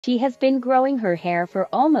She has been growing her hair for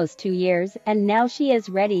almost 2 years and now she is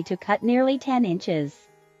ready to cut nearly 10 inches.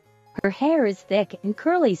 Her hair is thick and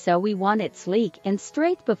curly, so we want it sleek and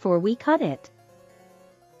straight before we cut it.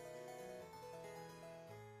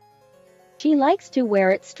 She likes to wear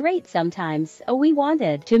it straight sometimes, so we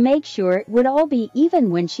wanted to make sure it would all be even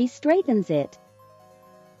when she straightens it.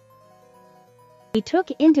 We took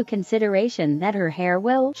into consideration that her hair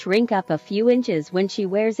will shrink up a few inches when she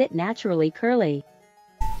wears it naturally curly.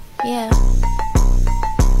 Yeah.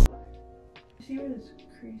 See where this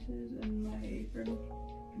creases in my apron?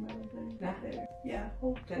 That there. Yeah.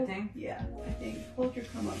 Hold that thing? Yeah, I think. Hold your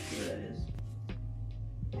comb up, see where that is.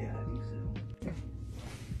 Yeah, I think so.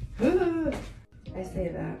 I say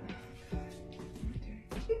that.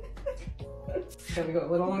 Should we go a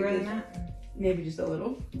little longer than that? Maybe just a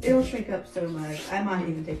little. It'll shrink up so much. I might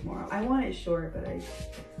even take more off. I want it short,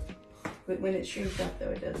 but when it shrinks up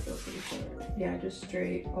though, it does feel pretty short. Yeah, just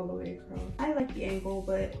straight all the way across. I like the angle,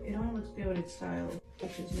 but it only looks good when it's styled,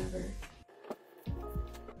 which is never.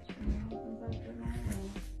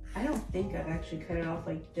 I don't think I've actually cut it off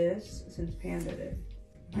like this since Pam did it.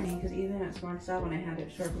 I mean, because even at Smart Style when I had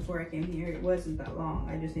it short before I came here, it wasn't that long.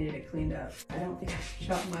 I just needed it cleaned up. I don't think I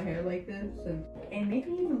chopped my hair like this, and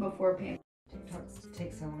maybe even before Pam. TikToks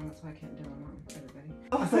take so long, that's why I can't do them on everybody.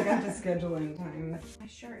 Oh, It's like I have to schedule in time. My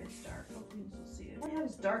shirt is dark. Hopefully you'll see it. All I have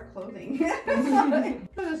is dark clothing. I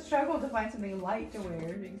just struggle to find something light to wear so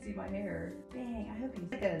you can see my hair. Dang, I hope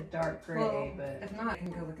he's like a dark gray, Well, but if not, I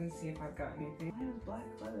can go look and see if I've got anything. I have black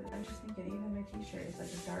clothes. I was just thinking even my t-shirt is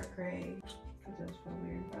like a dark gray. Because that's so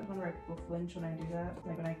weird. I wonder why people flinch when I do that.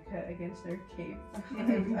 Like when I cut against their cape.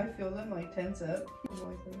 I feel them like tense up. I'm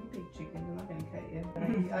always like, you big chickens, I'm not gonna cut you. But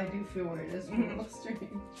I do feel where it is a little strange.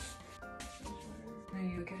 Now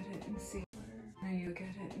you look at it and see. Now you look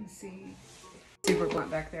at it and see. Super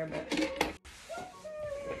blunt back there, but.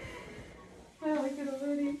 I like it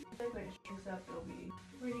already. I think when it shrinks up, it'll be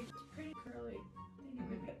pretty curly. I think it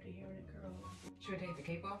would be up to here when it curls. Should we take the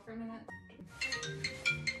cape off for a minute?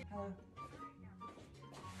 Hello.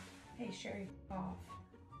 Hey Sherry, off.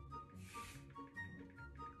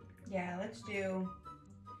 Yeah, let's do.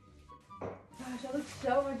 Gosh, that looks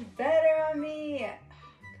so much better on me.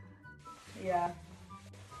 Yeah.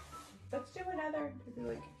 Let's do another. Maybe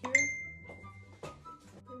like here.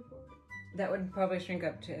 That would probably shrink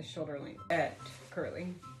up to shoulder length at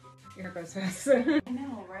curly. Your hair goes fast. I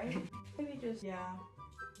know, right? Maybe just, yeah.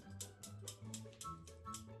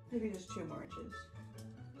 Maybe just 2 more inches.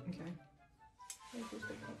 Okay. Maybe just a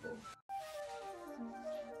couple.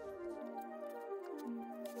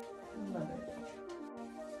 Love it.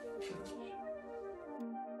 Gosh.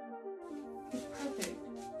 It's perfect.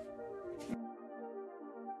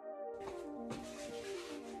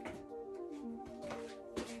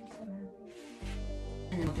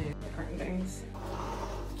 And we'll do different things.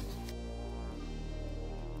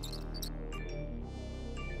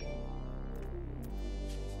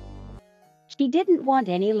 She didn't want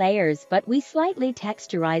any layers, but we slightly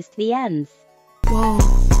texturized the ends. Whoa,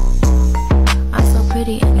 I'm so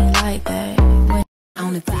pretty and you like that. When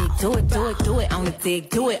on the dick, do it, do it, do it, on the dick,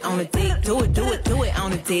 do it, on the dick, do it, do it, do it,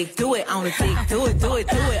 on the dick, do it, on the dick, do it, do it,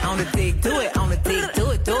 do it, on the dick, do it, on the dick,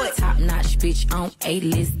 do it, do it. Top notch bitch on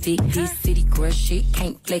A-list dick. This city girl shit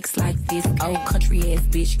can't flex like this. Old country ass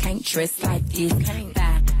bitch can't dress like this.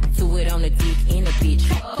 Bye, do it on the dick in a bitch.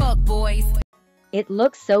 Fuck boys. It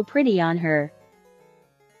looks so pretty on her.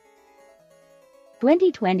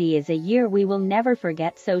 2020 is a year we will never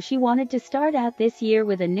forget, so she wanted to start out this year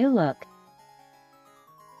with a new look.